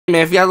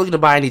Man, if you guys looking to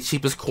buy any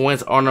cheapest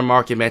coins on the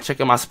market, man, check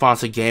out my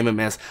sponsor,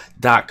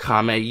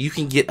 GamerMans.com, man. You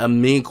can get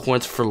 1,000,000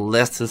 coins for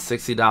less than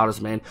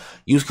 $60, man.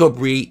 Use code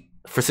Reid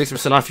for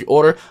 60% off your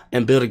order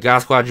and build a God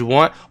Squad you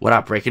want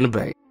without breaking the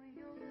bank.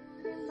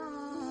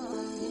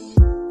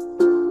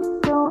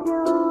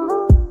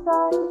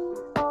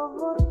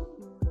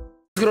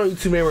 What's going on,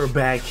 YouTube, man? We're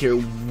back here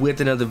with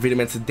another video,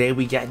 man. Today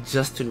we got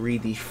Justin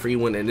Reid, the free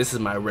one, and this is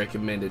my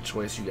recommended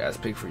choice you guys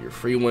pick for your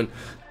free one.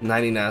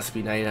 99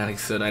 speed, 99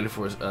 excel,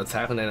 94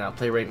 tackle, 99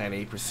 play rate,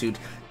 98 pursuit,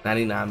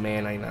 99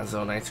 man, 99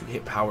 zone, 92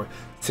 hit power,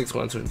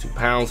 6'1", 202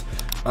 pounds,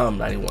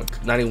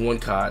 91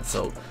 COD.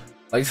 So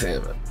like I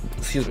said,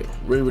 excuse me,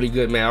 really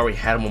good, man. I already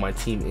had him on my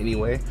team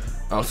anyway,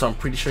 so I'm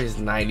pretty sure his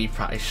 90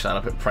 probably shot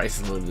up in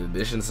price in limited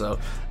edition. So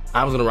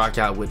I was gonna rock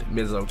out with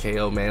mid-zone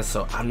KO, man.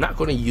 So I'm not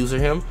gonna user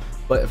him,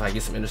 but if I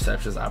get some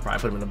interceptions, I'll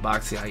probably put him in the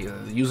box, see how he is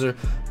as a user.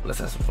 But let's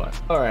have some fun.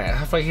 All right,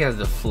 I feel like he has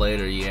a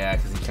deflator, yeah,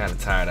 because he kind of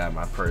tired out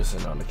my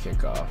person on the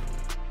kickoff.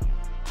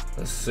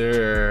 Yes,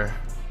 sir.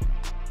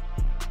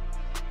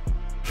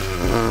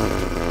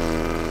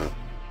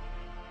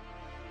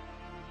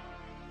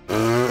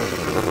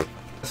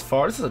 As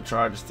far as the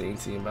Chargers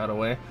team, by the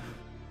way,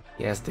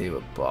 he has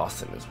David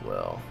Boston as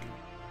well.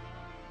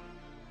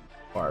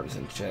 Barb's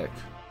in check.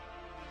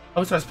 Oh,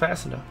 he starts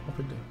passing though. What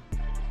we do?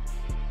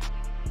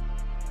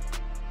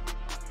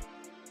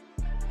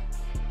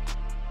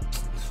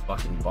 It's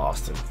fucking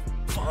Boston.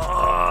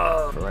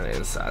 Fuck! Running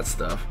inside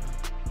stuff.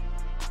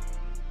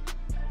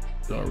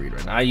 Don't read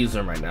right now. I use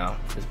him right now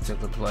for this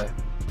particular play.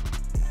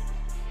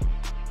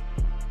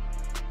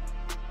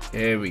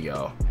 There we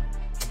go.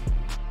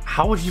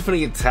 How was you finna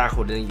get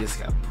tackled and then you just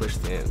got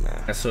pushed in,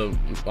 man? So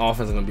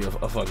offense is gonna be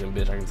a fucking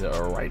bitch. I can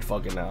tell right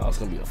fucking now. It's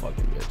gonna be a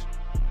fucking bitch.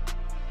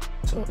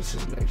 So let's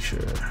just make sure.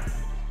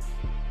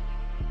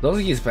 As long as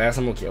he gets past,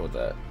 I'm okay with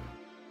that.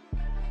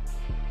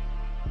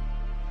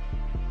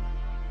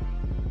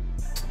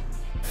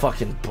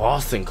 Fucking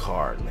Boston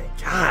card, man.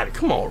 God,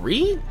 come on,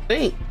 Reid.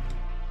 Dang.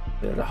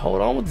 Better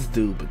hold on with this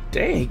dude, but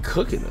dang, he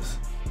cooking us.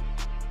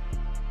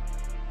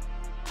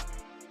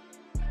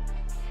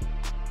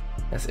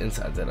 That's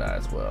inside that eye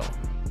as well.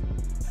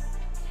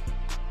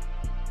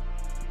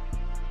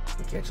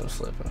 Catch him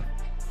slipping.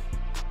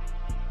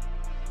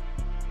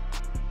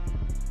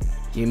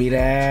 Give me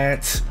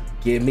that.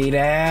 Give me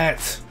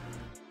that.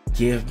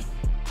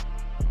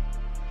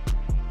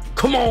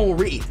 Come on,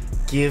 Reid.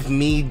 Give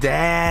me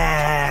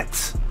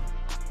that.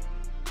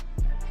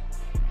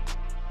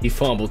 He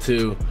fumbled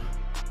too.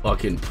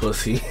 Fucking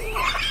pussy.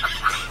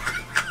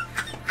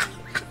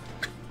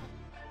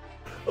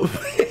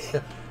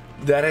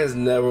 That has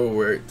never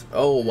worked.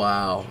 Oh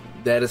wow,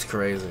 that is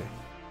crazy.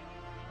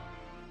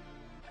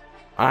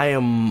 I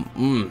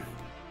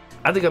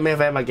think I may have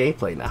had my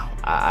gameplay now.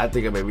 I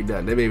think I may be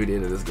done. That may be the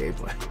end of this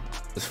gameplay.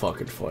 It's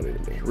fucking funny to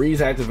me.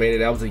 Reid's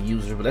activated. That was a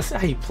user, but that's how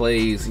he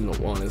plays, you know,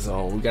 on his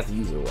own. We got the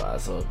user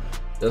wise, so it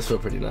does feel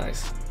pretty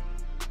nice.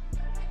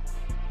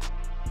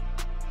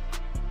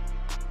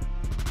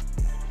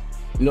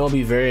 You know, it'd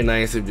be very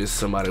nice if just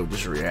somebody would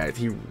just react.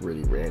 He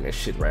really ran that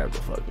shit right up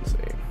the fucking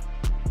scene.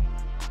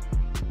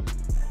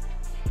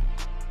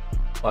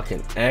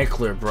 Fucking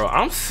Eckler, bro.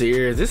 I'm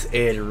serious. This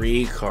Ed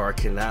Reid card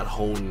cannot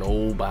hold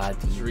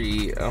nobody.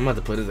 Reid, I'm about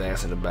to put his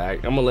ass in the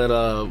back. I'm gonna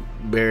let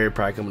Barry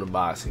probably come in the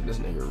box. This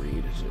nigga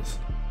Reid is just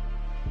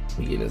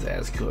he getting his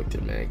ass cooked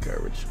in man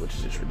coverage, which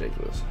is just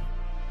ridiculous.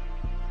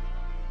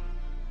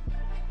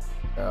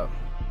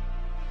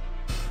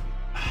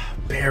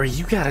 Barry,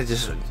 you gotta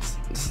just a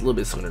little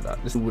bit sooner.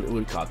 This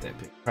would caught that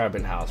pick. Probably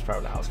the house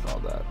called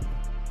that.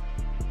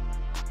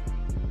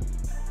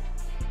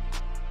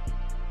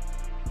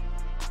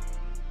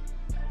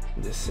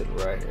 Just sit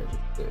right here.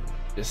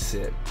 Just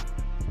sit.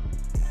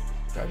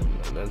 Try to do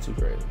nothing too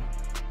crazy.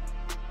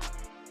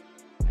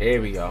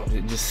 There we go.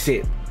 Just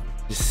sit.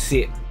 Just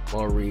sit.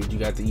 Come on, Reid. You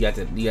got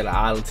the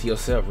island to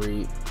yourself,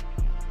 Reid.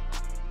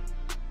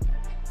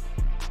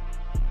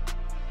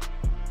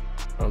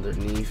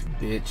 Underneath,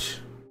 bitch.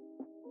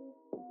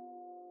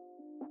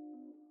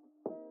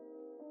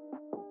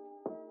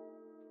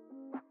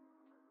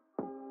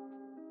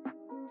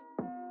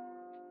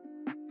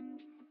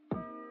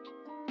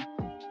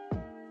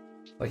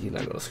 Like he's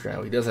not gonna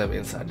scramble. He does have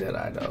inside dead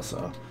eye though,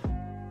 so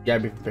you gotta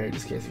be prepared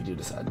just in case you do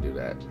decide to do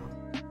that.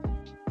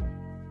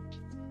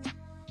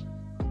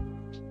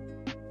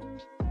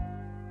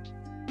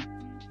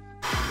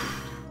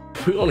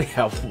 We only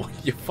have 1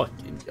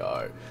 fucking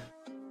yard.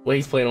 Well,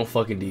 he's playing on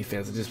fucking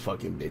defense. It's just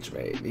fucking bitch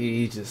made.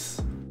 He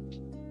just,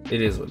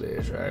 it is what it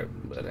is, right?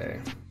 But hey,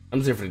 I'm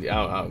just here for the.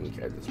 I don't even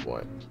care at this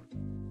point.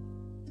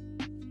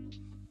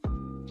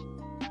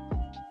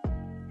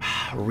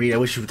 Reid, I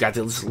wish you got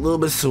this a little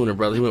bit sooner,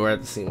 brother. He went right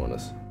at the seam on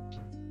us.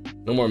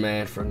 No more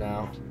man for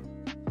now.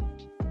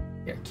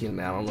 Yeah, Keenan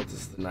Allen. I don't know if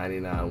this is the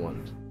 99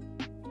 one.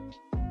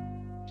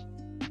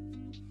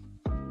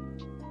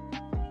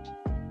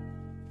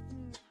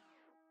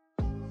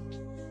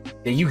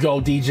 There you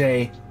go,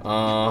 DJ.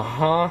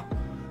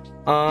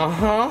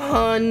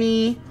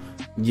 Honey.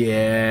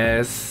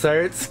 Yes,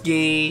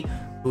 Sirski.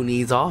 Who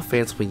needs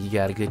offense when you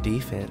got a good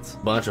defense?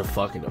 Bunch of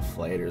fucking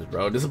deflators,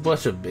 bro. This is a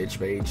bunch of bitch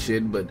made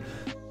shit, but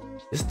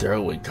this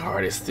Derwin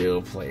card is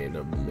still playing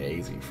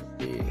amazing for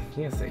me.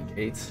 Can't say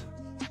Gates.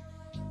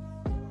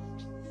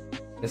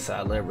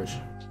 Inside leverage.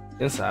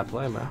 Inside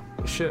play, man.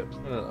 Good shit.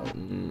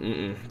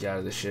 Get out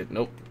of this shit.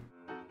 Nope.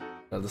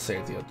 Another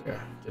safety up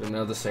there. Get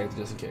another safety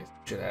just in case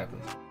shit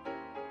happens.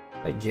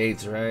 That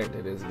Gates, right?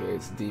 That is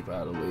Gates. Deep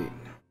out of the league.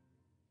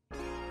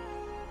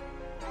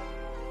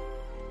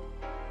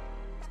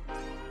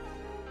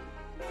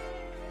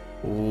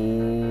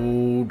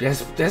 Ooh,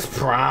 that's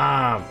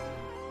prime.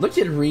 Look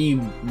at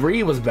Reid.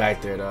 Reid was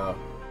back there though.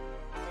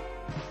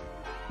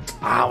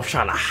 I was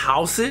trying to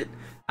house it.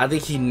 I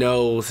think he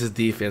knows his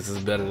defense is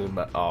better than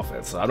my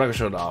offense, so I'm not gonna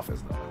show the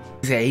offense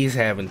though. He's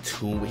having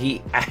two.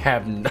 He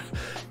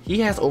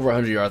has over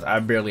 100 yards. I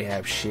barely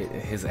have shit,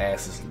 and his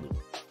ass is loose.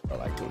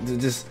 Like,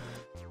 just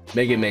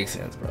make it make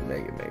sense, bro.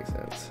 Make it make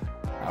sense.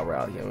 Out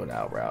route him with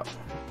out route.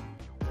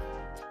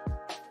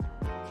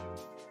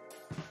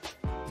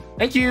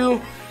 Thank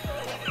you.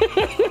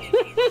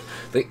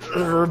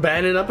 We're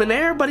batting up in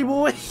there, buddy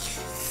boy.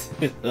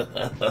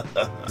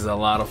 There's a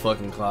lot of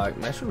fucking clock.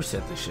 Man, I should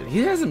reset this shit. He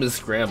hasn't been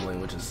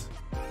scrambling, which is,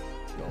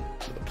 you know,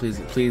 please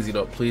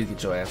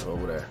get your ass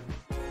over there.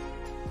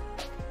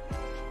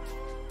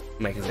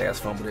 Make his ass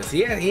fumble this.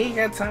 Yeah, he ain't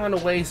got time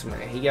to waste,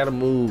 man. He gotta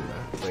move,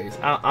 man.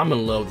 I'm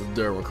in love with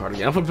the Derwin card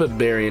again. I'm gonna put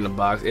Barry in the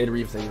box. Ed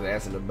Reed takes his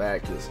ass in the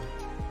back because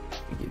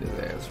he get his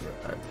ass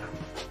right.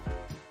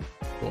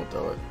 Won't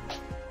throw it.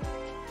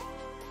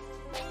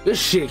 Good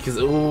shit, cause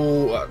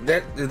ooh,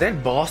 is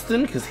that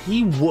Boston? Cause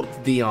he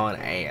whooped Dion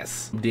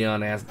ass.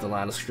 Dion ass at the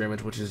line of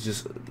scrimmage, which is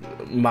just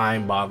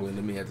mind-boggling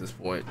to me at this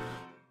point.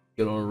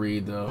 Get on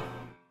Reid though.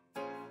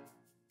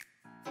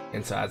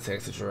 Inside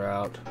Texas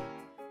route.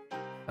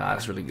 Ah,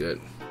 that's really good.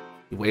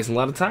 He wasting a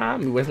lot of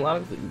time. He wasting a lot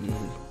of.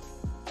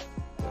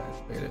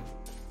 Activate it.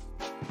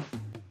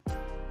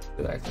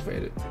 Good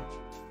activate it.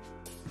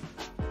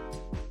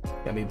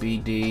 Got me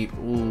beat deep.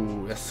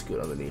 Ooh, that's good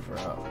underneath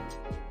route.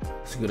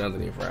 That's a good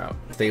underneath route.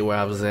 Stay where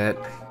I was at.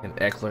 And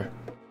Eckler.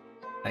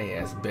 Hey,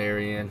 ass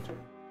Barry in.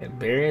 And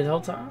Barry in the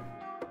whole time?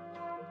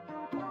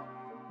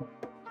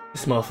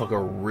 This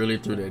motherfucker really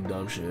threw that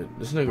dumb shit.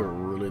 This nigga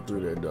really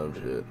threw that dumb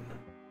shit.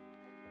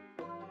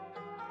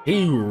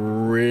 He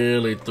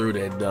really threw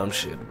that dumb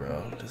shit,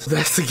 bro.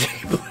 That's the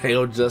gameplay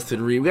of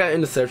Justin Reid. We got an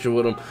interception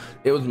with him.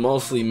 It was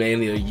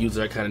mainly a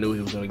user. I kind of knew he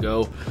was going to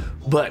go.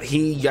 But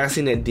y'all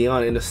seen that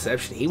Dion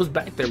interception. He was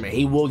back there, man.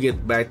 He will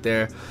get back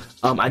there.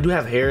 I do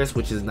have Harris,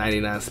 which is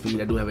 99 speed.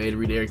 I do have Ed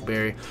Reed, Eric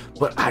Berry.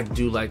 But I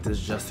do like this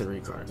Justin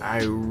Reid card.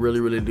 I really,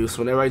 really do.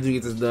 So whenever I do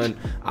get this done,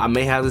 I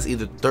may have this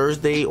either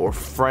Thursday or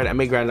Friday. I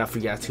may grind it out for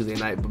you guys Tuesday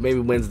night. But maybe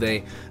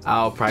Wednesday,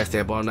 I'll probably stay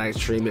up all night,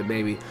 stream it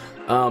maybe.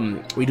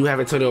 We do have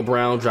Antonio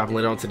Brown dropping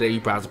later on today.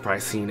 You probably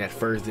seen that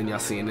first, then y'all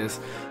seeing this.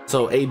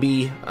 So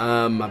AB,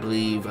 I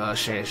believe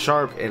Shan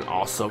Sharp, and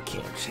also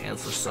Cam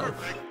Chancellor. So hope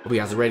you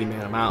guys are ready,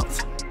 man. I'm out.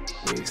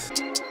 Peace.